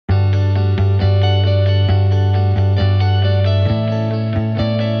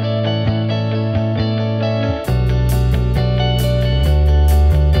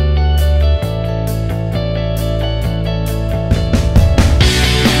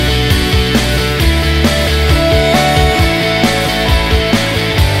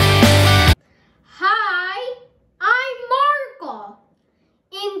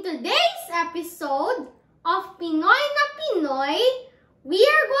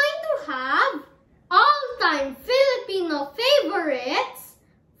have all-time Filipino favorites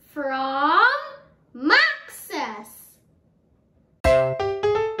from Max's.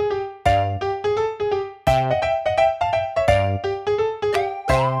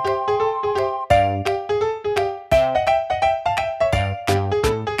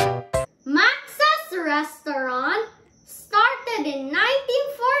 Max's restaurant started in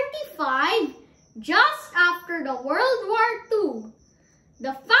 1945, just after the World War II.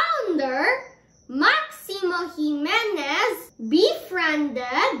 The founder, Maximo Jimenez,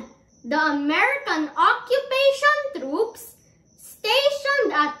 befriended the American occupation troops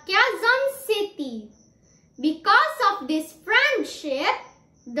stationed at Quezon City. Because of this friendship,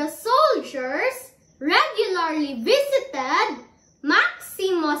 the soldiers regularly visited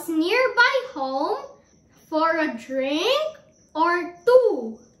Maximo's nearby home for a drink or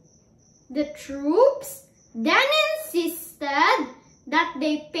two. The troops then insisted that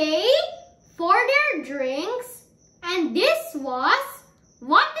they pay for their drinks, and this was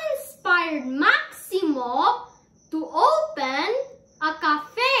what inspired Maximo to open a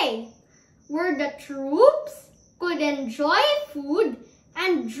cafe where the troops could enjoy food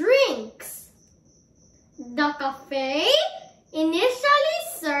and drinks. The cafe initially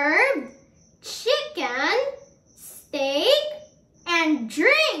served chicken, steak, and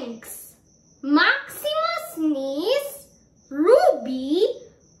drinks. Maximo's niece, Ruby,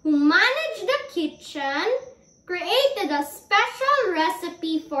 who managed the kitchen, created a special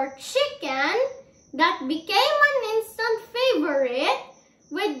recipe for chicken that became an instant favorite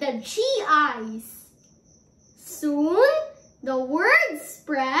with the GIs. Soon, the word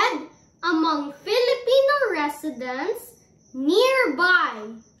spread among Filipino residents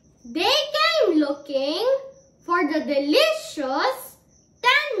nearby. They came looking for the delicious,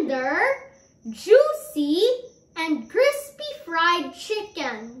 tender, juicy, and crispy fried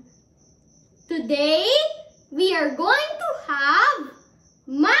chicken. Today, we are going to have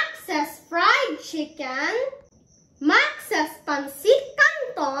Max's fried chicken, Max's Pancit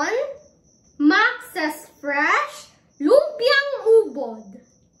Canton, Max's fresh Lumpiang Ubod,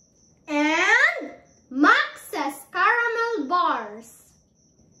 and Max's caramel bars.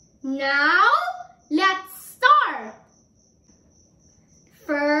 Now, let's start.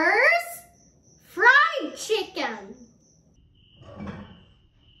 First, fried chicken.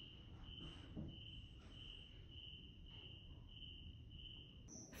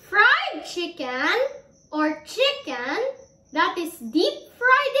 Fried chicken, or chicken that is deep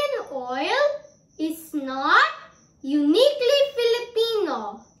fried in oil, is not uniquely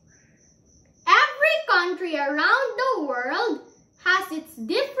Filipino. Every country around the world has its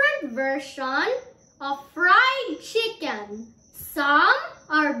different version of fried chicken. Some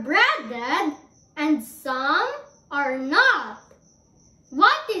are breaded and some are not.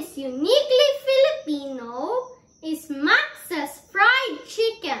 What is uniquely Filipino is Max's fried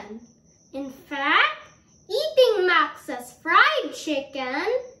chicken. In fact, eating Max's fried chicken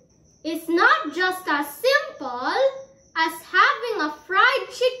is not just as simple as having a fried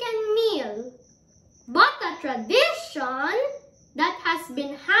chicken meal, but a tradition that has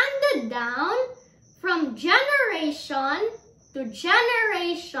been handed down from generation to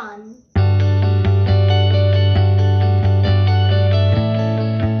generation.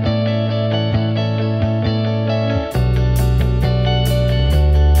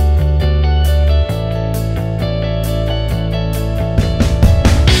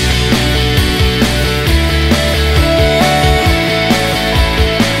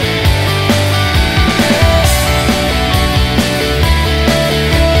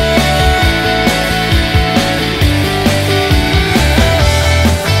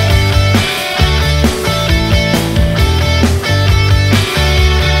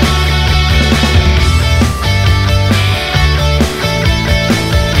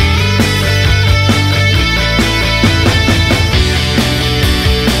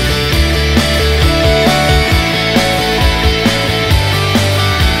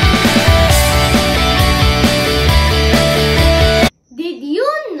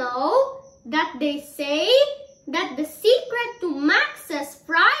 They say that the secret to Max's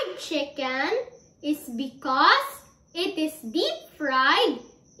fried chicken is because it is deep fried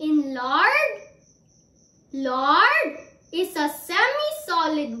in lard. Lard is a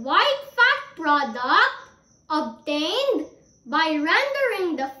semi-solid white fat product obtained by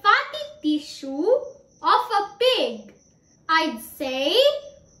rendering the fatty tissue of a pig. I'd say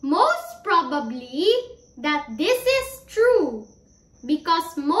most probably that this is true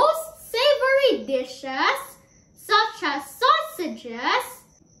because most savory dishes such as sausages,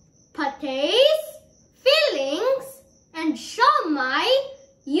 patés, fillings, and siomai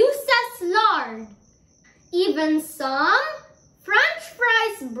use Even some French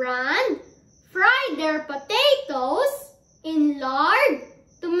fries brand fry their potatoes in lard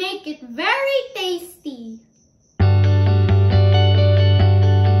to make it very tasty.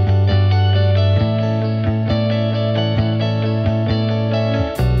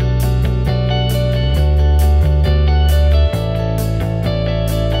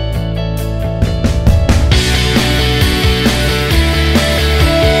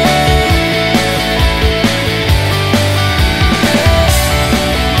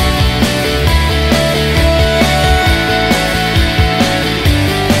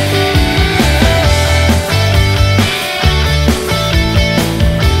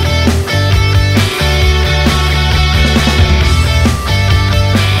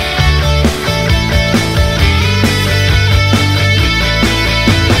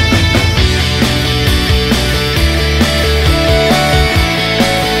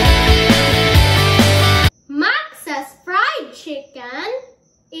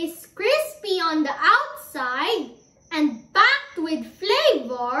 Is crispy on the outside and packed with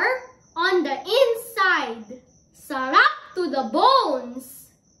flavor on the inside. Sarap to the bones!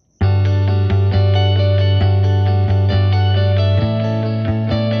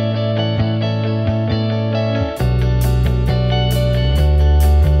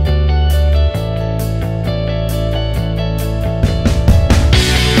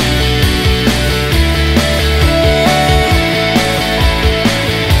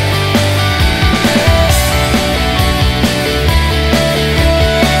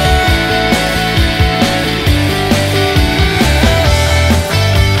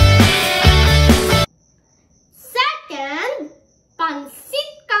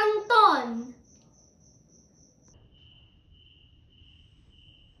 Pancit Canton.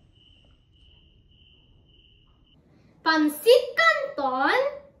 Pancit Canton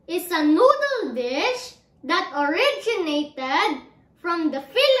is a noodle dish that originated from the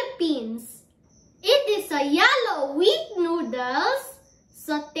Philippines. It is a yellow wheat noodles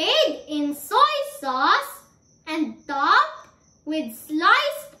sautéed in soy sauce and topped with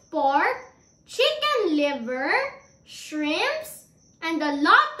sliced pork, chicken liver, shrimps, and a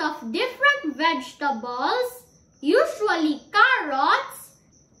lot of different vegetables, usually carrots,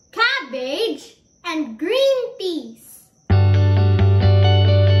 cabbage, and green peas.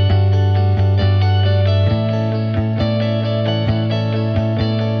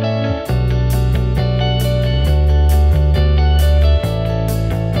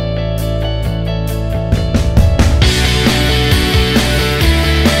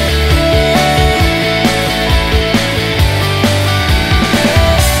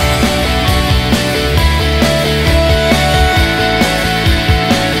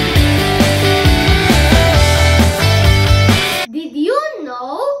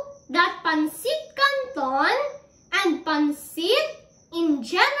 Pancit Canton and pancit in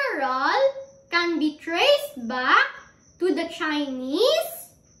general can be traced back to the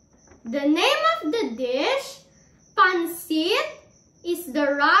Chinese. The name of the dish, pancit, is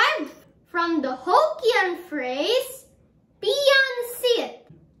derived from the Hokkien phrase pian-sit,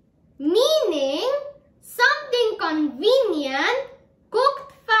 meaning something convenient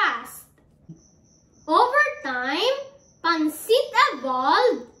cooked fast. Over time, pancit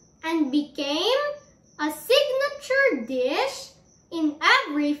evolved and became a signature dish in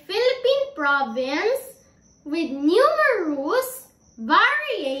every Philippine province with numerous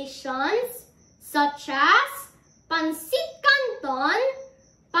variations such as Pancit Canton,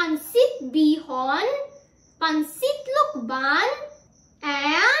 Pancit Bihon, Pancit Lukban,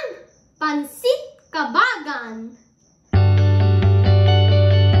 and Pancit Kabagan.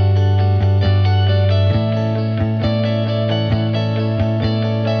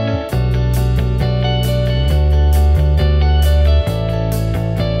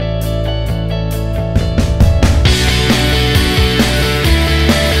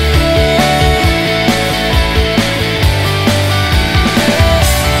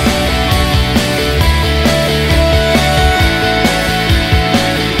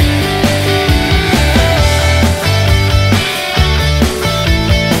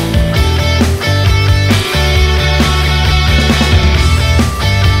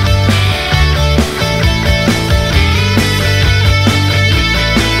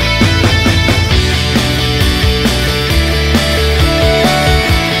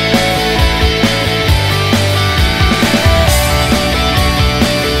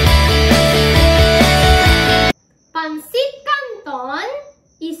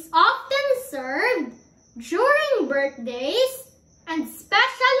 During birthdays and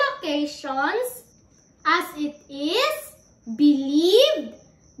special occasions, as it is believed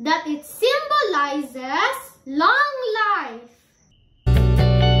that it symbolizes long life.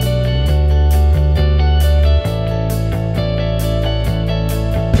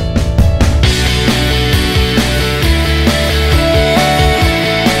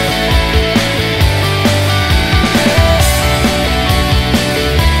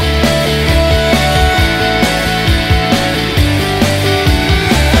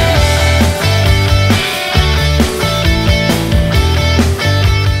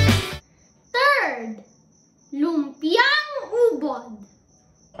 Lumpiang Ubod.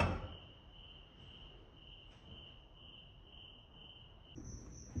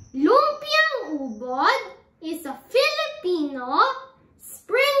 Lumpiang Ubod is a Filipino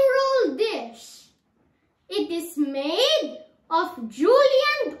spring roll dish. It is made of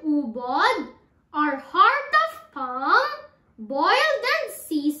julienne ubod or heart of palm, boiled and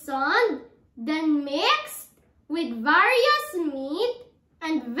seasoned, then mixed with various meat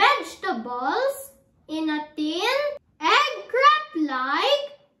and vegetables in a thin, egg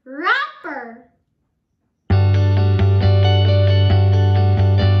crepe-like wrapper.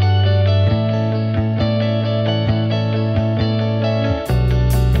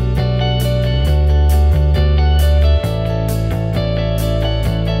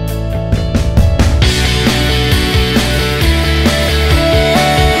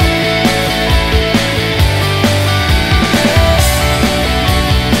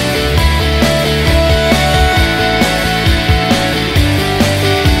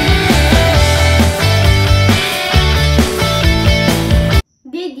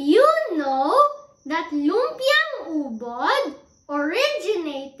 Lumpiang Ubod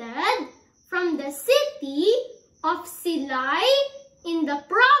originated from the city of Silay in the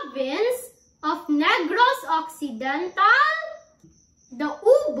province of Negros Occidental. The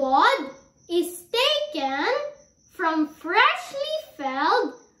ubod is taken from freshly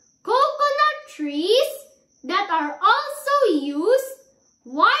felled coconut trees that are also used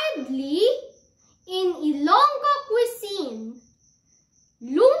widely in Ilonggo cuisine.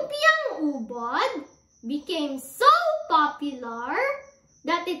 Lumpiang Ubod became so popular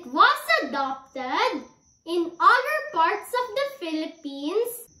that it was adopted in other parts of the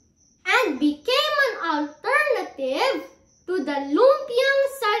Philippines and became an alternative to the lumpiang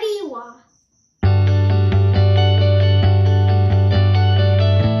sariwa.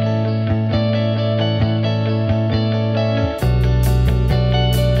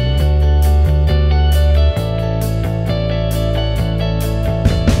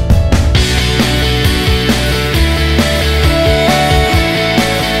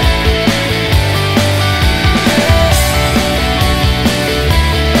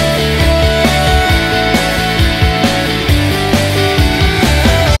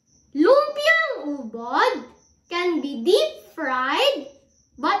 Can be deep fried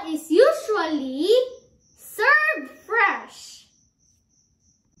but is usually served fresh.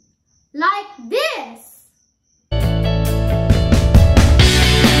 Like this.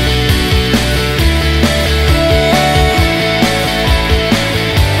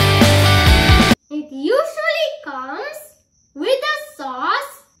 It usually comes with a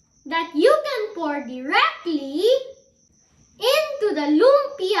sauce that you can pour directly into the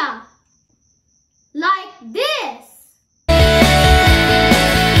lumpia. Like this.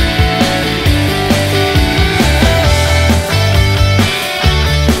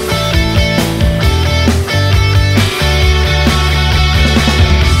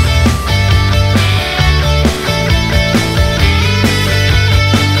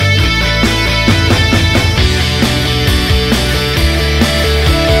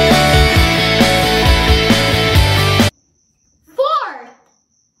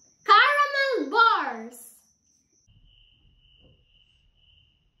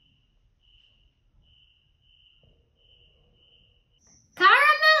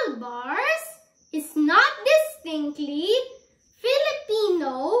 Bars is not distinctly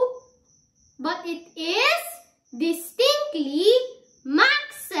Filipino, but it is distinctly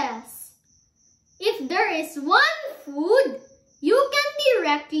Max's. If there is one food you can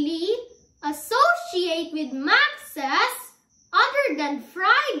directly associate with Max's other than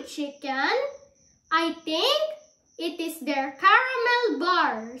fried chicken, I think it is their caramel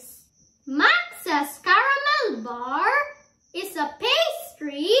bars. Max's caramel bar is a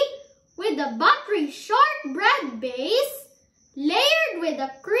pastry with a buttery shortbread base layered with a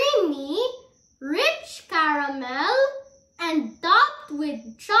creamy, rich caramel and topped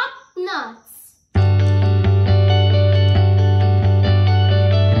with chopped nuts.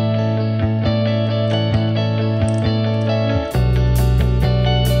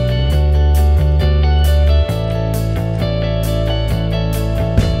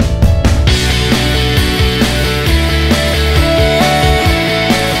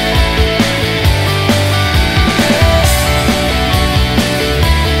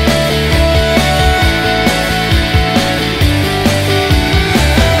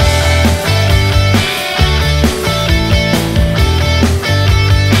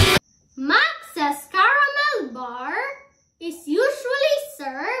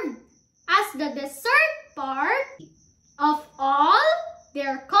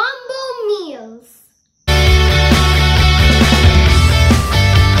 meals.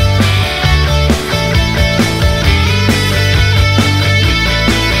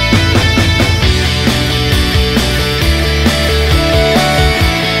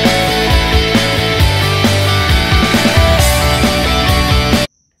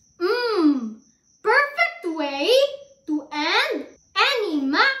 Perfect way to end any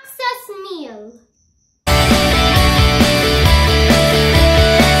Max's meal.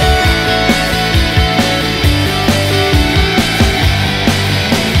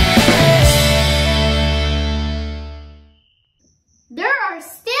 There are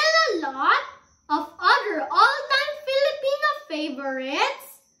still a lot of other all-time Filipino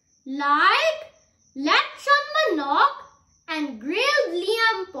favorites like lechon manok and grilled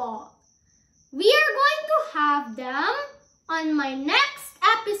liampo. We are going to have them on my next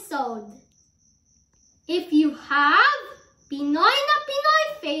episode. If you have Pinoy na Pinoy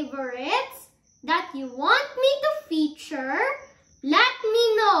favorites that you want me to feature, let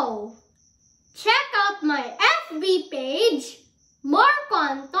me know. Check out my FB page, More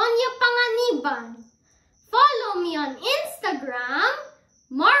Antonio Panganiban. Follow me on Instagram